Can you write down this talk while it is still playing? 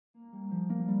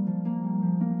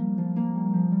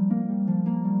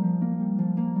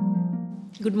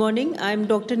Good morning, I'm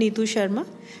Dr. Neetu Sharma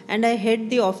and I head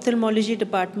the Ophthalmology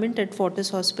department at Fortis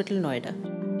Hospital, Noida.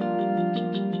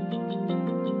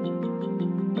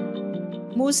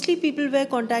 Mostly people wear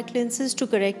contact lenses to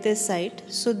correct their sight,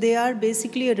 so they are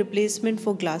basically a replacement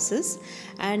for glasses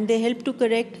and they help to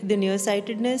correct the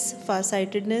nearsightedness,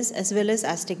 farsightedness as well as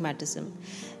astigmatism.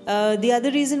 The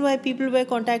other reason why people wear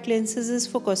contact lenses is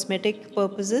for cosmetic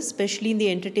purposes, especially in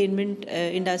the entertainment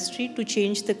industry, to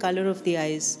change the color of the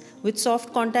eyes. With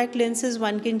soft contact lenses,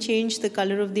 one can change the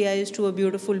color of the eyes to a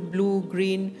beautiful blue,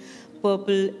 green,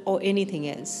 purple or anything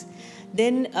else.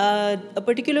 Then a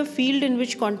particular field in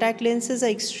which contact lenses are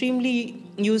extremely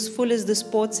useful is the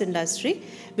sports industry,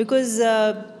 because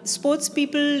sports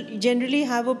people generally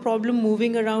have a problem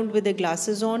moving around with their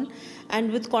glasses on, and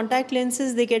with contact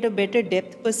lenses they get a better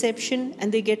depth perception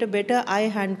and they get a better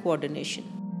eye-hand coordination.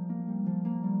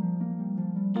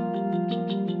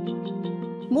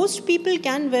 Most people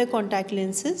can wear contact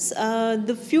lenses.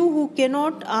 The few who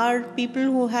cannot are people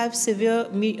who have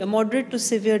moderate to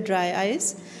severe dry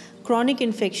eyes, chronic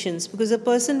infections, because a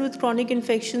person with chronic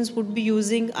infections would be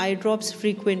using eye drops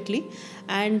frequently,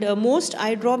 and most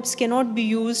eye drops cannot be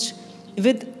used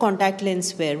with contact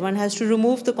lens wear. One has to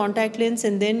remove the contact lens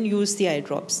and then use the eye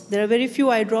drops. There are very few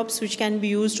eye drops which can be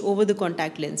used over the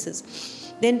contact lenses.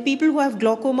 Then people who have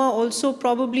glaucoma also,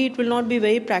 probably it will not be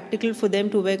very practical for them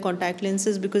to wear contact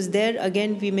lenses, because there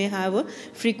again we may have a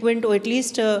frequent or at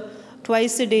least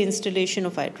twice a day installation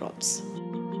of eye drops.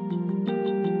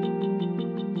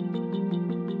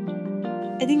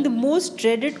 I think the most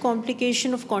dreaded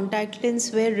complication of contact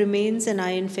lens wear remains an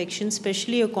eye infection,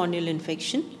 especially a corneal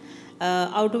infection,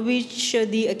 out of which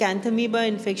the acanthamoeba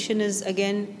infection is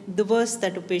again the worst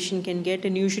that a patient can get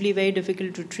and usually very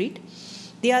difficult to treat.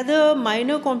 The other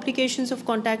minor complications of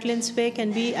contact lens wear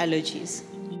can be allergies.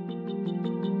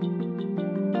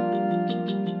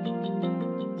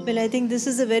 Well, I think this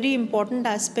is a very important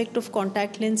aspect of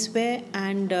contact lens wear,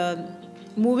 and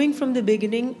moving from the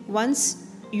beginning, once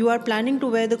you are planning to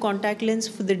wear the contact lens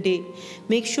for the day,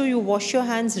 make sure you wash your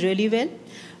hands really well.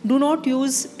 Do not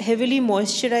use heavily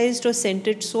moisturized or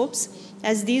scented soaps,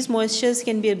 as these moistures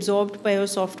can be absorbed by your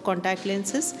soft contact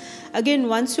lenses. Again,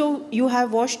 once you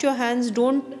have washed your hands,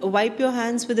 don't wipe your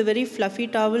hands with a very fluffy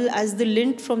towel, as the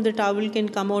lint from the towel can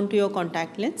come onto your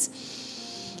contact lens.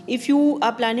 If you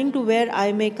are planning to wear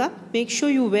eye makeup, make sure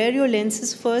you wear your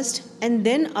lenses first and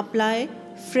then apply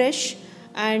fresh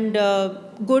and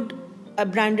good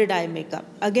branded eye makeup.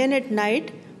 Again at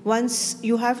night, once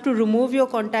you have to remove your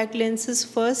contact lenses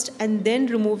first and then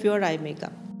remove your eye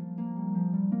makeup.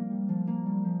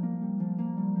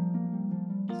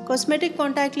 Cosmetic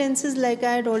contact lenses, like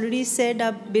I had already said,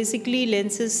 are basically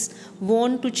lenses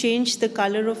worn to change the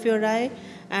color of your eye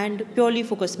and purely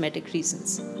for cosmetic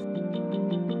reasons.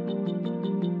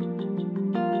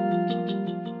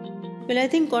 Well, I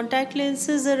think contact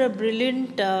lenses are a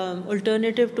brilliant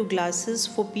alternative to glasses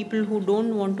for people who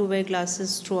don't want to wear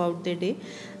glasses throughout their day,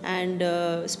 and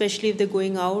especially if they're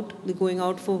going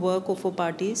out for work or for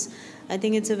parties. I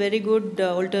think it's a very good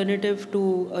alternative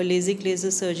to a LASIK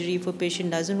laser surgery if a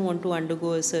patient doesn't want to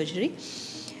undergo a surgery.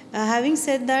 Having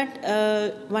said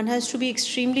that, one has to be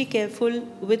extremely careful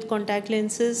with contact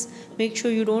lenses. Make sure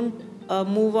you don't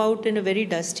move out in a very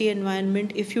dusty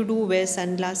environment. If you do, wear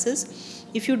sunglasses.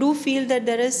 If you do feel that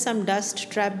there is some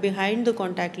dust trapped behind the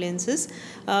contact lenses,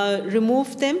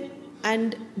 remove them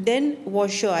and then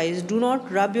wash your eyes. Do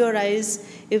not rub your eyes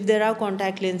if there are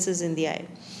contact lenses in the eye.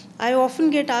 I often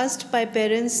get asked by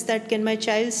parents that, can my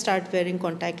child start wearing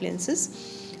contact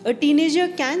lenses? A teenager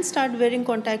can start wearing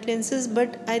contact lenses,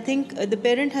 but I think the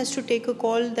parent has to take a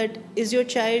call that, is your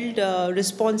child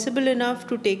responsible enough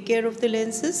to take care of the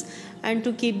lenses and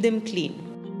to keep them clean?